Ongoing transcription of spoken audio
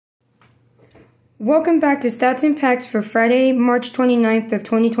Welcome back to Stats and Packs for Friday, March 29th of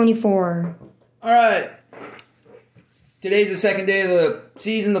 2024. Alright, today's the second day of the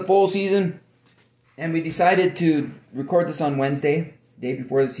season, the full season, and we decided to record this on Wednesday, day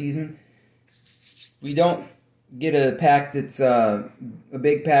before the season. We don't get a pack that's a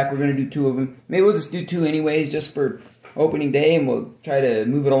big pack. We're going to do two of them. Maybe we'll just do two anyways, just for opening day, and we'll try to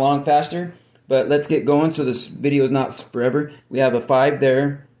move it along faster. But let's get going so this video is not forever. We have a 5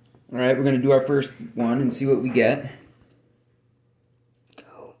 there. Alright, we're going to do our first one and see what we get.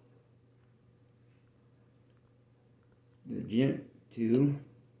 Go. 2,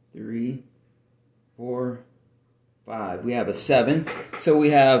 3, 4, 5. We have a 7. So we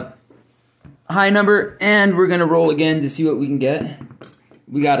have a high number, and we're going to roll again to see what we can get.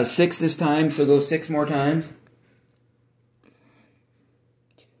 We got a 6 this time, so go 6 more times.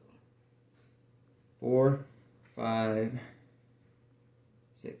 4, 5,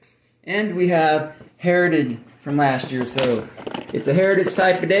 6. And we have Heritage from last year, so it's a Heritage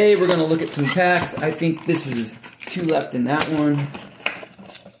type of day. We're going to look at some packs. I think this is 2 left in that one.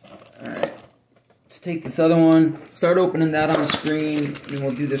 Alright, let's take this other one. Start opening that on the screen, and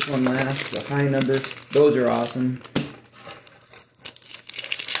we'll do this one last, the high number. Those are awesome.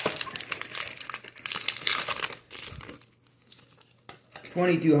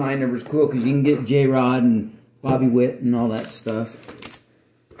 '22 high numbers, cool, because you can get J-Rod and Bobby Witt and all that stuff.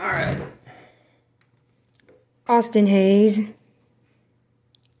 Alright. Austin Hayes.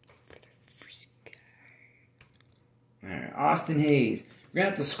 Alright, Austin Hayes. We're going to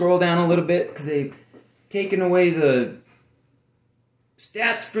have to scroll down a little bit because they've taken away the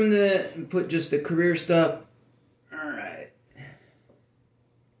stats from and put just the career stuff. Alright.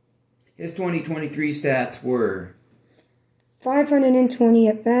 His 2023 stats were 520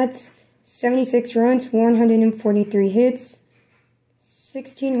 at-bats, 76 runs, 143 hits,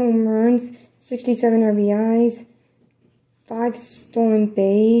 16 home runs, 67 RBIs, 5 stolen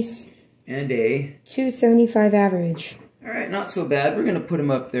base, and a 275 average. Alright, not so bad. We're going to put him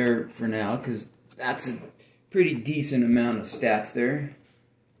up there for now because that's a pretty decent amount of stats there.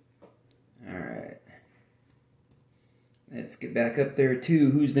 Alright. Let's get back up there too.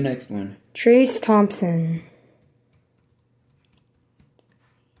 Who's the next one? Trayce Thompson.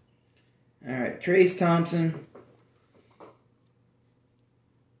 Alright, Trayce Thompson.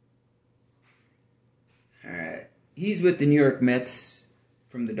 Alright, he's with the New York Mets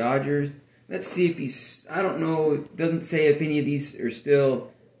from the Dodgers. Let's see if he's, I don't know, it doesn't say if any of these are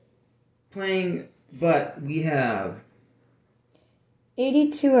still playing, but we have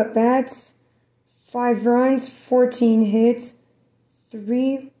 82 at-bats, 5 runs, 14 hits,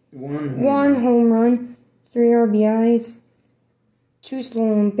 1 home run, 3 RBIs, 2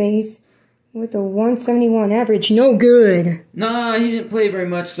 stolen base, with a 171 average. No good. Nah, he didn't play very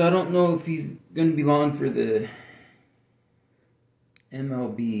much, so I don't know if he's going to be long for the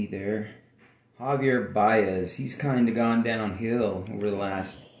MLB there. Javier Baez, he's kind of gone downhill over the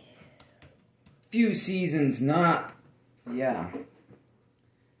last few seasons. Yeah.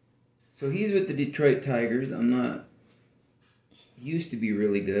 So he's with the Detroit Tigers. He used to be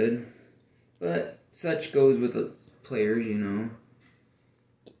really good, but such goes with the players, you know.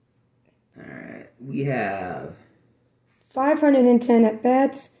 Alright, we have 510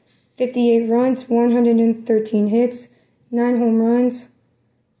 at-bats, 58 runs, 113 hits, 9 home runs,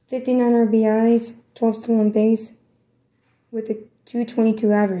 59 RBIs, 12 stolen base, with a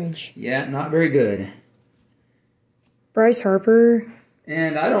 222 average. Yeah, not very good. Bryce Harper.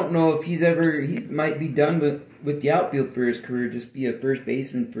 And I don't know if he might be done with the outfield for his career, just be a first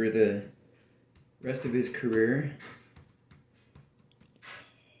baseman for the rest of his career.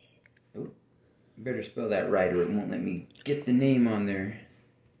 Better spell that right or it won't let me get the name on there.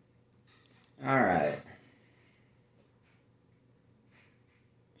 Alright.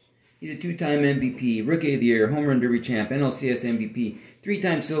 He's a 2-time MVP, Rookie of the Year, Home Run Derby champ, NLCS MVP,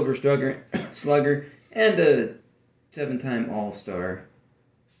 3-time Silver Slugger, and a 7-time All-Star.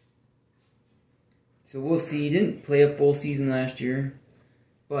 So we'll see. He didn't play a full season last year,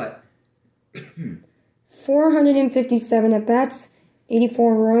 but 457 at-bats,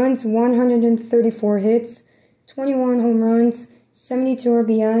 84 runs, 134 hits, 21 home runs, 72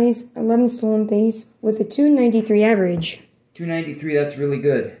 RBIs, 11 stolen base, with a 293 average. 293, that's really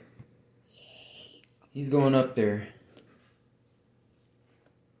good. He's going up there.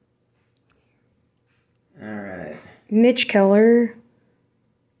 Alright. Mitch Keller.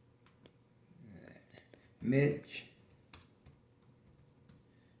 Mitch.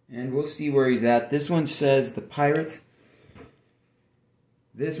 And we'll see where he's at. This one says the Pirates.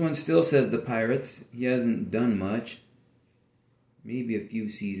 This one still says the Pirates. He hasn't done much. maybe a few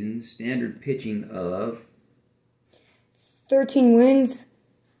seasons. Standard pitching of 13 wins,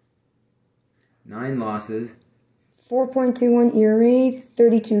 9 losses, 4.21 ERA,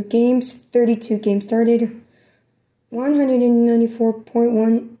 32 games started,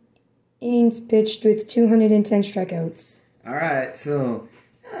 194.1 innings pitched with 210 strikeouts. Alright, so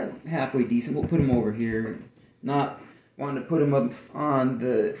halfway decent. We'll put him over here. Not wanting to put him up on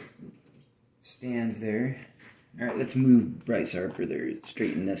the stands there. Alright, let's move Bryce Harper there.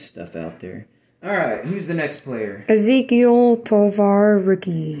 Straighten this stuff out there. Alright, who's the next player? Ezequiel Tovar,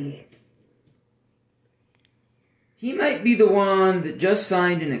 rookie. He might be the one that just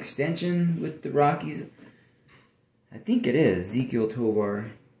signed an extension with the Rockies. I think it is, Ezequiel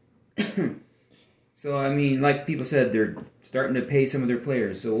Tovar. So, I mean, like people said, they're starting to pay some of their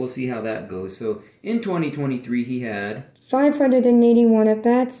players, so we'll see how that goes. So, in 2023, he had 581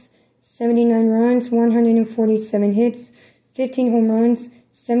 at-bats, 79 runs, 147 hits, 15 home runs,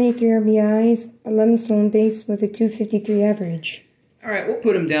 73 RBIs, 11 stolen base with a .253 average. Alright, we'll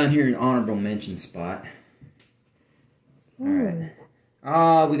put him down here in honorable mention spot. Alright.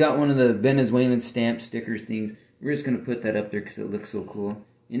 We got one of the Venezuelan stamp stickers things. We're just going to put that up there because it looks so cool.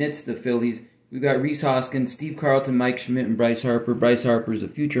 And it's the Phillies. We got Rhys Hoskins, Steve Carlton, Mike Schmidt, and Bryce Harper. Bryce Harper's a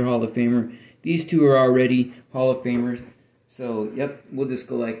future Hall of Famer. These two are already Hall of Famers. So, yep, we'll just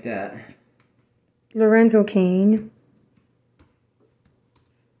go like that. Lorenzo Cain.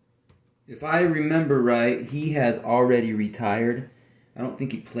 If I remember right, he has already retired. I don't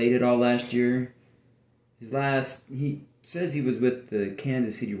think he played it all last year. He says he was with the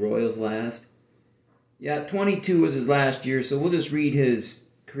Kansas City Royals last. Yeah, 22 was his last year, so we'll just read his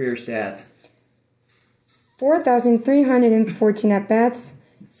career stats. 4,314 at-bats,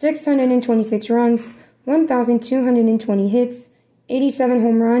 626 runs, 1,220 hits, 87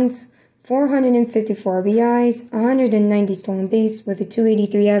 home runs, 454 RBIs, 190 stolen base with a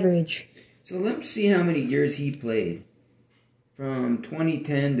 .283 average. So let's see how many years he played. From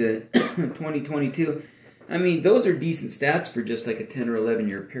 2010 to 2022. I mean, those are decent stats for just like a 10 or 11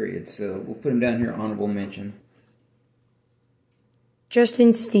 year period. So we'll put him down here, honorable mention.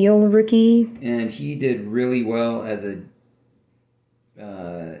 Justin Steele, rookie. And he did really well as a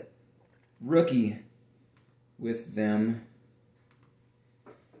rookie with them.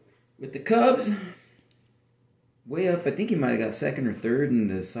 With the Cubs, way up. I think he might have got second or third in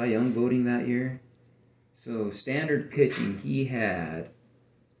the Cy Young voting that year. So standard pitching, he had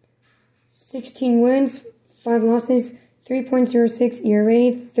 16 wins, 5 losses, 3.06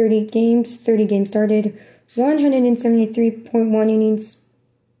 ERA, 30 games started, 173.1 innings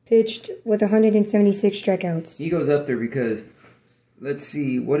pitched with 176 strikeouts. He goes up there because, let's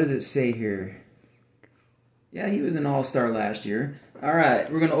see, what does it say here? Yeah, he was an all-star last year. All right,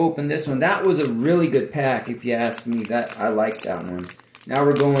 we're going to open this one. That was a really good pack, if you ask me. I like that one. Now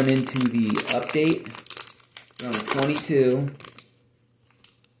we're going into the update. We're on 22.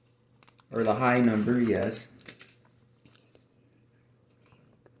 Or the high number, yes.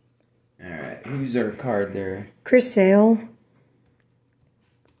 All right, who's our card there? Chris Sale.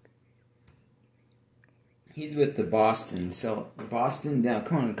 He's with the Boston. Now,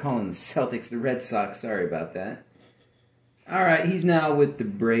 come on, I'm calling the Celtics the Red Sox. Sorry about that. All right, he's now with the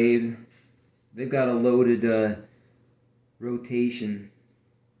Braves. They've got a loaded rotation.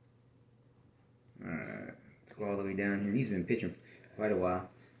 All right, let's go all the way down here. He's been pitching for quite a while.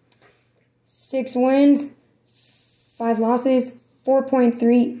 6 wins, 5 losses,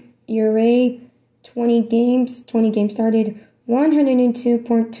 4.3 ERA, 20 games started,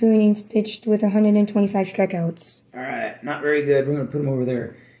 102.2 innings pitched with 125 strikeouts. All right, not very good. We're going to put him over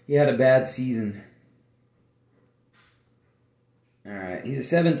there. He had a bad season. All right,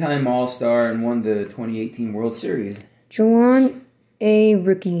 he's a 7-time All-Star and won the 2018 World Series. Joan A.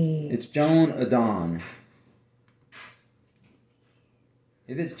 Rookie. It's Joan Adon.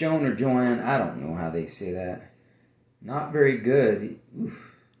 If it's Joan or Joanne, I don't know how they say that. Not very good.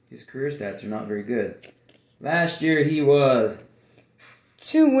 Oof, his career stats are not very good. Last year he was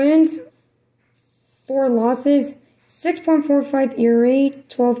 2 wins, 4 losses, 6.45 ERA,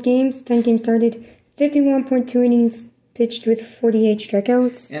 12 games, 10 games started, 51.2 innings pitched with 48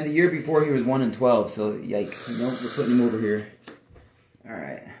 strikeouts. And the year before he was 1-12, so yikes. Nope, we're putting him over here.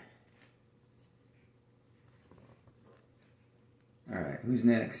 Alright. Alright, who's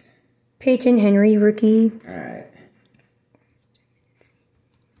next? Peyton Henry, rookie. Alright.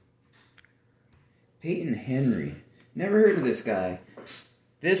 Peyton Henry. Never heard of this guy.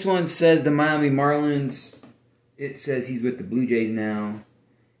 This one says the Miami Marlins. It says he's with the Blue Jays now.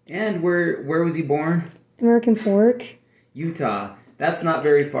 And where was he born? American Fork. Utah. That's not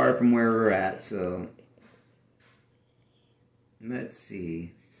very far from where we're at, so. Let's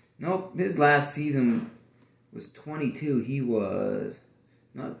see. Nope, his last season was 22. He was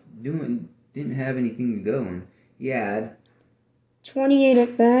didn't have anything going. He had 28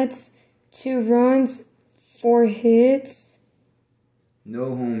 at-bats, 2 runs, 4 hits.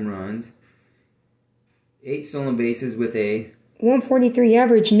 No home runs. 8 stolen bases with a 143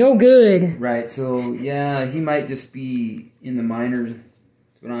 average, no good. Right, so yeah, he might just be in the minors.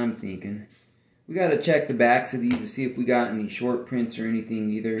 That's what I'm thinking. We got to check the backs of these to see if we got any short prints or anything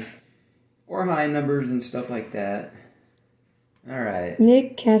either. Or high numbers and stuff like that. Alright.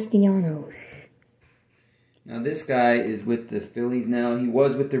 Nick Castellanos. Now this guy is with the Phillies now. He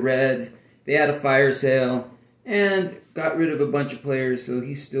was with the Reds. They had a fire sale and got rid of a bunch of players, so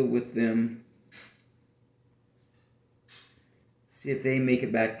he's still with them. See if they make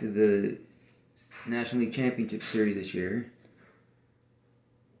it back to the National League Championship Series this year.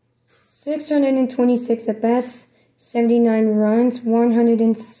 626 at-bats, 79 runs,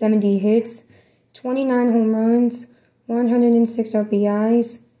 170 hits, 29 home runs, 106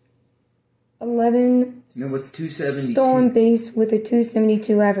 RBIs, 11 stolen base with a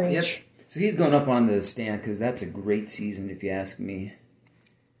 272 average. Yep. So he's going up on the stand because that's a great season if you ask me.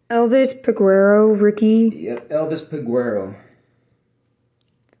 Elvis Peguero, rookie. Yep, Elvis Peguero.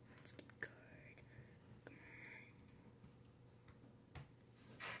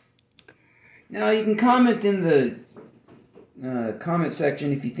 Now, you can comment in the comment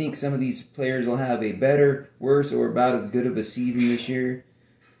section if you think some of these players will have a better, worse, or about as good of a season this year.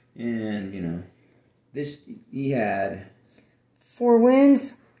 And, you know, he had 4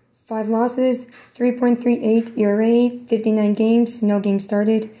 wins, 5 losses, 3.38 ERA, 59 games, no games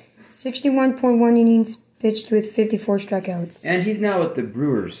started, 61.1 innings pitched with 54 strikeouts. And he's now with the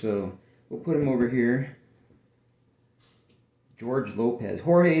Brewers, so we'll put him over here. Jorge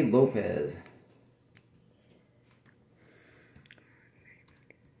Lopez.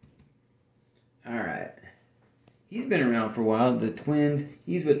 Alright. He's been around for a while. The Twins.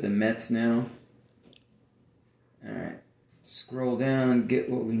 He's with the Mets now. Alright. Scroll down, get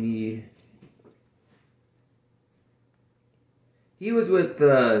what we need. He was with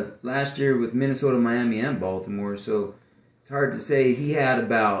last year with Minnesota, Miami, and Baltimore, so it's hard to say. He had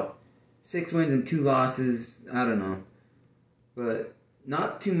about 6 wins and 2 losses. I don't know. But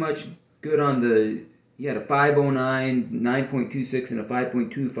not too much good on the... He had a 5.09, 9.26, and a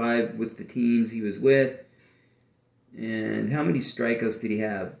 5.25 with the teams he was with. And how many strikeouts did he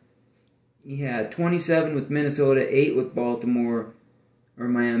have? He had 27 with Minnesota, 8 with Baltimore, or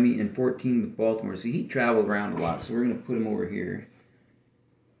Miami, and 14 with Baltimore. So he traveled around a lot, so we're going to put him over here.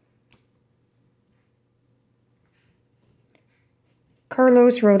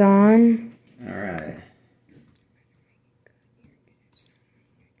 Carlos Rodon. All right.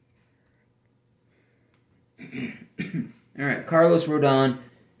 All right, Carlos Rodon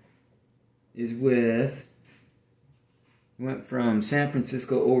is went from San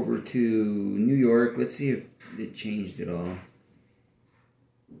Francisco over to New York. Let's see if it changed at all.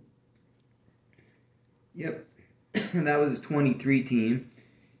 Yep, that was his 23 team.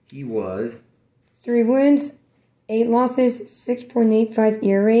 He was 3 wins, 8 losses, 6.85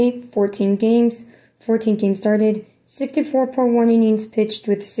 ERA, 14 games started, 64.1 innings pitched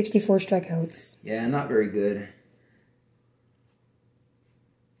with 64 strikeouts. Yeah, not very good.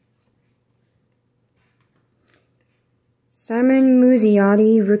 Simon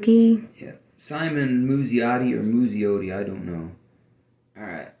Muzziotti, rookie. Yeah, Simon Muzziotti or Muzziotti, I don't know. All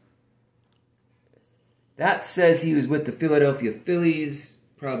right. That says he was with the Philadelphia Phillies.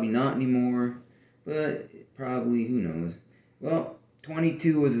 Probably not anymore, but probably, who knows. Well,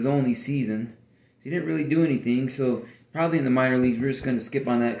 22 was his only season, so he didn't really do anything, so probably in the minor leagues. We're just going to skip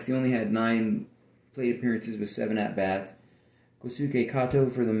on that because he only had 9 plate appearances with 7 at-bats. Kosuke Kato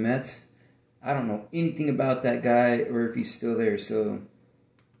for the Mets. I don't know anything about that guy or if he's still there, so...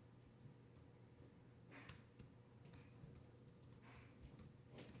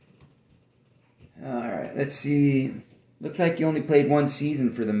 Alright, let's see. Looks like he only played 1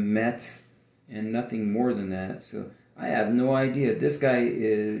 season for the Mets and nothing more than that, so I have no idea. This guy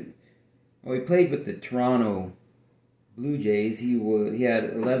is... Oh, he played with the Toronto Blue Jays. He had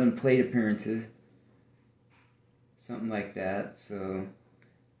 11 plate appearances. Something like that, so...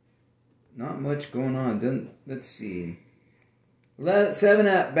 Not much going on. Let's see. 7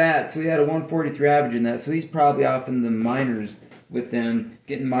 at-bats, so he had a 143 average in that. So he's probably off in the minors with them,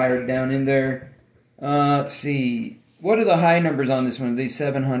 getting mired down in there. Let's see. What are the high numbers on this one? Are they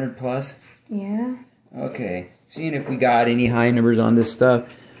 700 plus? Yeah. Okay. Seeing if we got any high numbers on this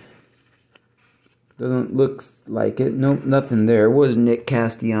stuff. Doesn't look like it. Nope, nothing there. It was Nick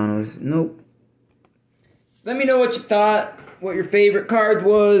Castellanos. Nope. Let me know what you thought. what your favorite card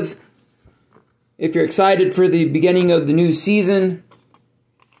was. If you're excited for the beginning of the new season,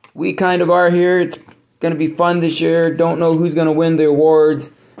 we kind of are here. It's going to be fun this year. Don't know who's going to win the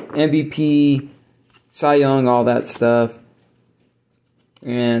awards, MVP, Cy Young, all that stuff.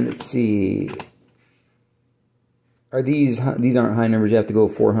 And let's see. Are these aren't high numbers? You have to go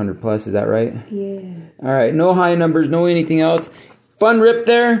 400 plus. Is that right? Yeah. All right. No high numbers. No anything else. Fun rip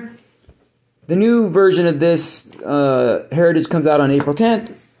there. The new version of this Heritage comes out on April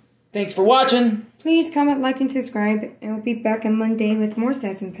 10th. Thanks for watching. Please comment, like, and subscribe, and we'll be back on Monday with more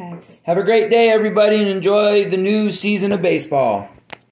stats and packs. Have a great day, everybody, and enjoy the new season of baseball.